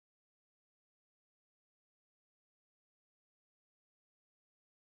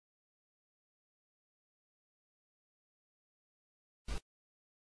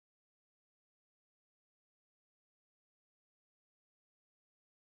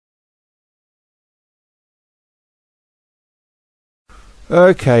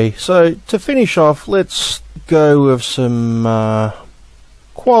Okay, so to finish off, let's go with some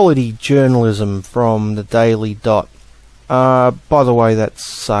quality journalism from the Daily Dot. By the way, that's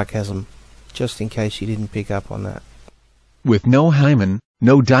sarcasm, just in case you didn't pick up on that. With no hymen,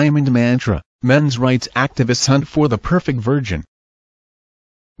 no diamond mantra, men's rights activists hunt for the perfect virgin.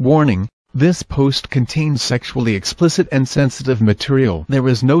 Warning: this post contains sexually explicit and sensitive material. There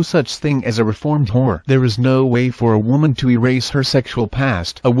is no such thing as a reformed whore. There is no way for a woman to erase her sexual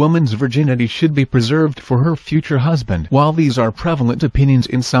past. A woman's virginity should be preserved for her future husband. While these are prevalent opinions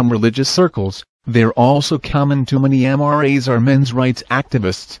in some religious circles, they're also common to many EMRAs or men's rights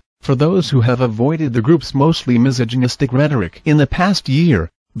activists. For those who have avoided the group's mostly misogynistic rhetoric in the past year,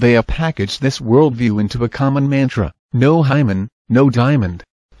 they have packaged this worldview into a common mantra: no hymen, no diamond.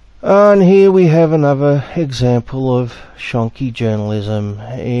 And here we have another example of shonky journalism,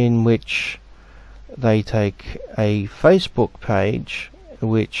 in which they take a Facebook page,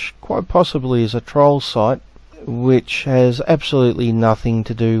 which quite possibly is a troll site, which has absolutely nothing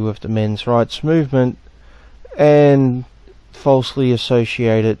to do with the men's rights movement, and falsely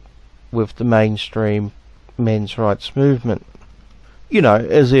associate it with the mainstream men's rights movement. You know,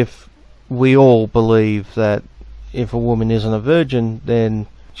 as if we all believe that if a woman isn't a virgin, then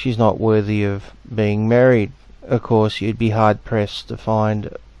she's not worthy of being married. Of course, you'd be hard-pressed to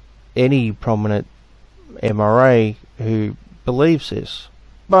find any prominent MRA who believes this.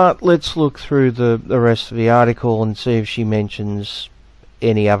 But let's look through the rest of the article and see if she mentions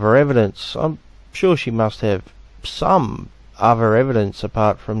any other evidence. I'm sure she must have some other evidence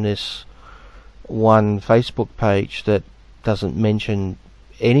apart from this one Facebook page that doesn't mention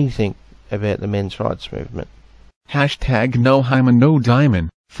anything about the men's rights movement. Hashtag no hymen no diamond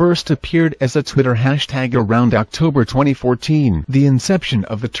first appeared as a Twitter hashtag around October 2014. The inception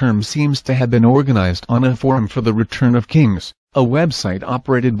of the term seems to have been organized on a forum for the Return of Kings, a website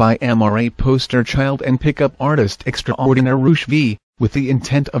operated by MRA poster child and pickup artist Extraordinaire Rush V, with the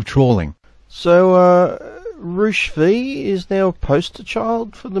intent of trolling. So, Rush V is now a poster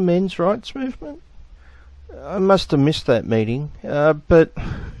child for the men's rights movement? I must have missed that meeting, but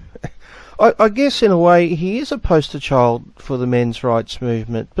I guess in a way he is a poster child for the men's rights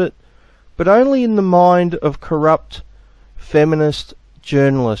movement, but only in the mind of corrupt feminist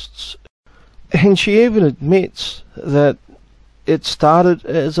journalists. And she even admits that it started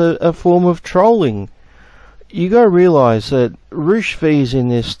as a form of trolling. You gotta realise that Rush V is in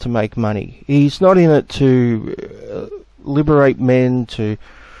this to make money. He's not in it to liberate men, to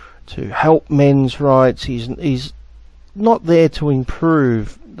help men's rights. He's not there to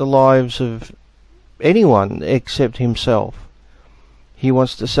improve the lives of anyone except himself. He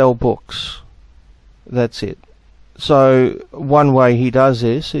wants to sell books. That's it. So one way he does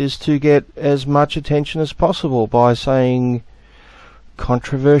this is to get as much attention as possible by saying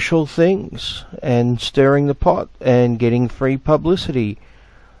controversial things and stirring the pot and getting free publicity.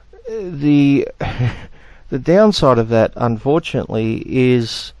 The downside of that, unfortunately,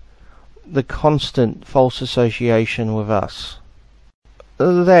 is the constant false association with us.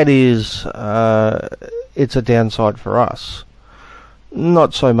 That is, it's a downside for us.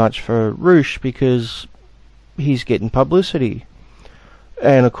 Not so much for Rush, because he's getting publicity.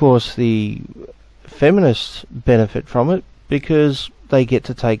 And of course the feminists benefit from it, because they get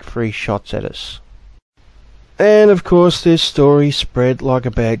to take free shots at us. And of course this story spread like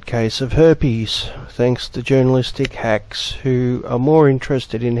a bad case of herpes, thanks to journalistic hacks who are more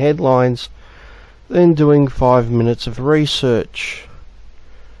interested in headlines than doing 5 minutes of research.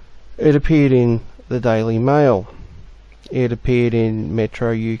 It appeared in the Daily Mail. It appeared in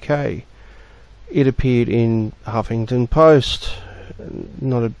Metro UK. It appeared in Huffington Post.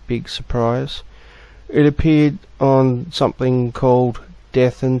 Not a big surprise. It appeared on something called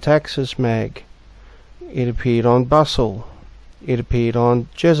Death and Taxes Mag. It appeared on Bustle. It appeared on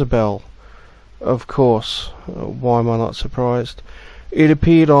Jezebel. Of course, why am I not surprised? It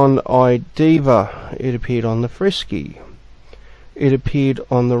appeared on iDiva. It appeared on The Frisky. It appeared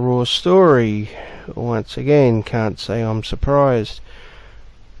on The Raw Story. Once again, can't say I'm surprised.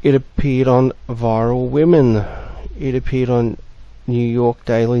 It appeared on Viral Women. It appeared on New York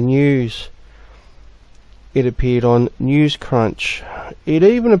Daily News. It appeared on Newscrunch. It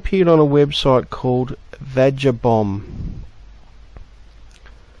even appeared on a website called Vagabomb.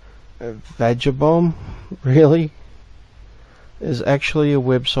 Vagabomb? Really? There's actually a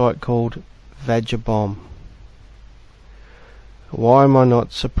website called Vagabomb. Why am I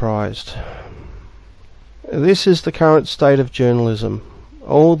not surprised? This is the current state of journalism.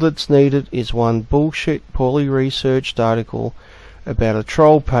 All that's needed is one bullshit, poorly researched article about a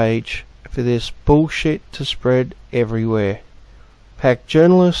troll page for this bullshit to spread everywhere. Hack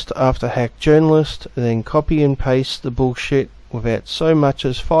journalist after hack journalist, then copy and paste the bullshit without so much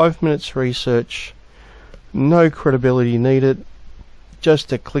as 5 minutes research, no credibility needed,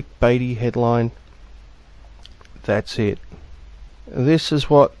 just a clickbaity headline. That's it. This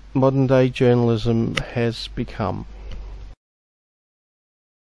is what modern day journalism has become.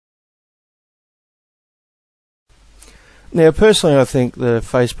 Now, personally, I think the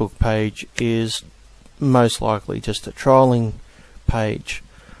Facebook page is most likely just a trolling page,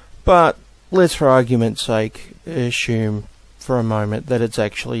 but let's, for argument's sake, assume for a moment that it's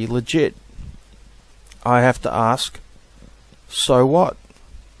actually legit. I have to ask, so what?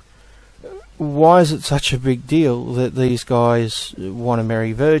 Why is it such a big deal that these guys want to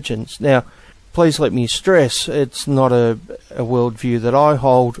marry virgins? Now, please let me stress, it's not a worldview that I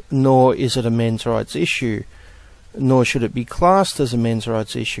hold, nor is it a men's rights issue, nor should it be classed as a men's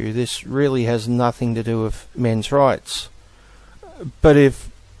rights issue. This really has nothing to do with men's rights. But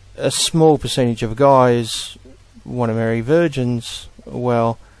if a small percentage of guys want to marry virgins,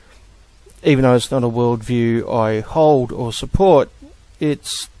 well, even though it's not a worldview I hold or support,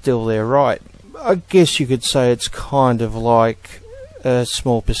 it's still their right. I guess you could say it's kind of like a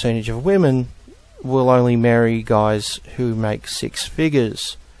small percentage of women will only marry guys who make six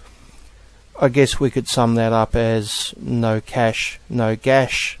figures. I guess we could sum that up as no cash, no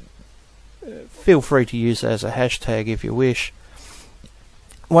gash. Feel free to use that as a hashtag if you wish.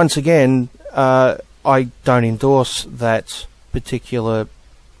 Once again, I don't endorse that particular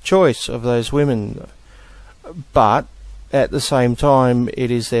choice of those women, but at the same time, it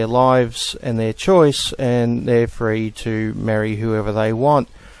is their lives and their choice, and they're free to marry whoever they want.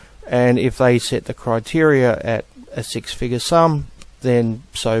 And if they set the criteria at a six-figure sum, then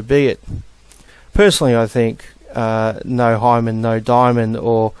so be it. Personally, I think no hymen, no diamond,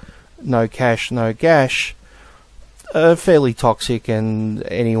 or no cash, no gash are fairly toxic, and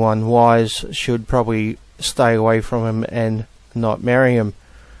anyone wise should probably stay away from them and not marry them,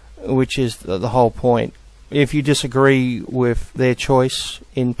 which is the whole point. If you disagree with their choice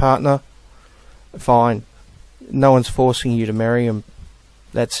in partner, fine. No one's forcing you to marry them.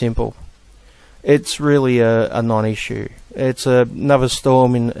 That's simple. It's really a non-issue. It's another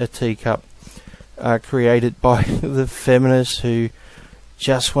storm in a teacup created by the feminists who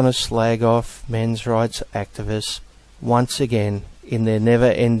just want to slag off men's rights activists once again in their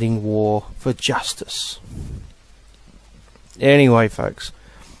never-ending war for justice. Anyway, folks,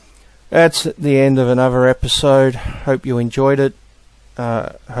 that's the end of another episode. Hope you enjoyed it.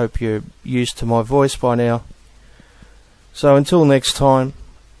 Hope you're used to my voice by now. So until next time,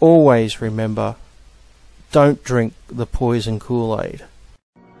 always remember, don't drink the poison Kool-Aid.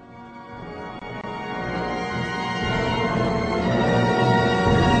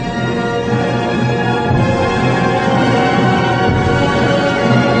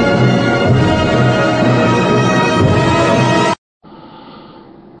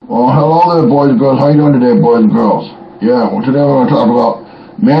 Hello there, boys and girls. How you doing today, boys and girls? Yeah, well, today we're going to talk about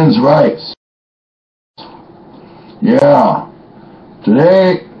men's rights. Yeah.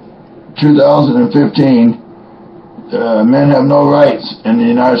 Today, 2015, men have no rights in the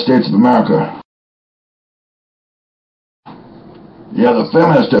United States of America. Yeah, the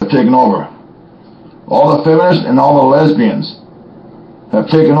feminists have taken over. All the feminists and all the lesbians have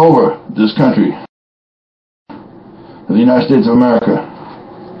taken over this country, the United States of America.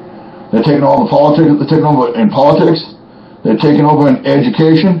 They're taking all the politics, they're taking over in politics, they're taking over in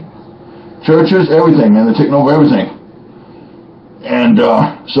education, churches, everything, man. They're taking over everything. And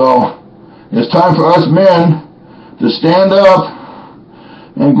so it's time for us men to stand up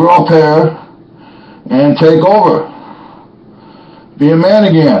and grow a pair and take over. Be a man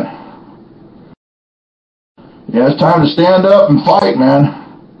again. Yeah, it's time to stand up and fight, man.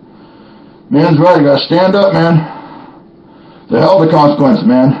 Men's right, you gotta stand up, man. The hell the consequence,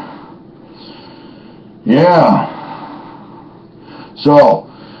 man. Yeah. So,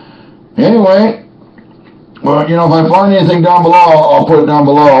 anyway, well, you know, if I find anything down below, I'll put it down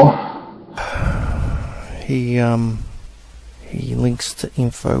below. He links to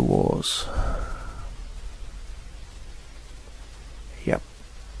InfoWars. Yep.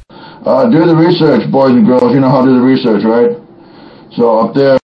 Do the research, boys and girls. You know how to do the research, right? So up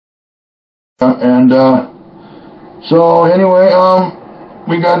there, and so anyway,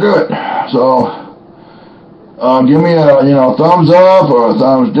 we gotta do it. So. Give me a thumbs up or a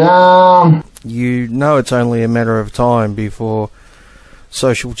thumbs down. You know it's only a matter of time before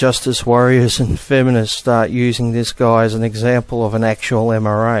social justice warriors and feminists start using this guy as an example of an actual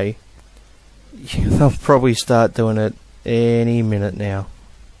EMRA. They'll probably start doing it any minute now.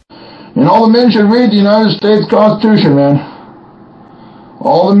 And all the men should read the United States Constitution, man.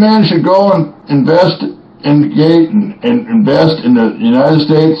 All the men should go and invest in the United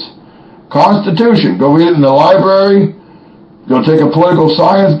States Constitution. Go read it in the library. Go take a political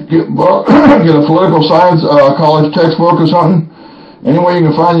science book, get a political science college textbook or something. Anyway, you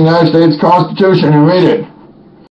can find the United States Constitution and read it.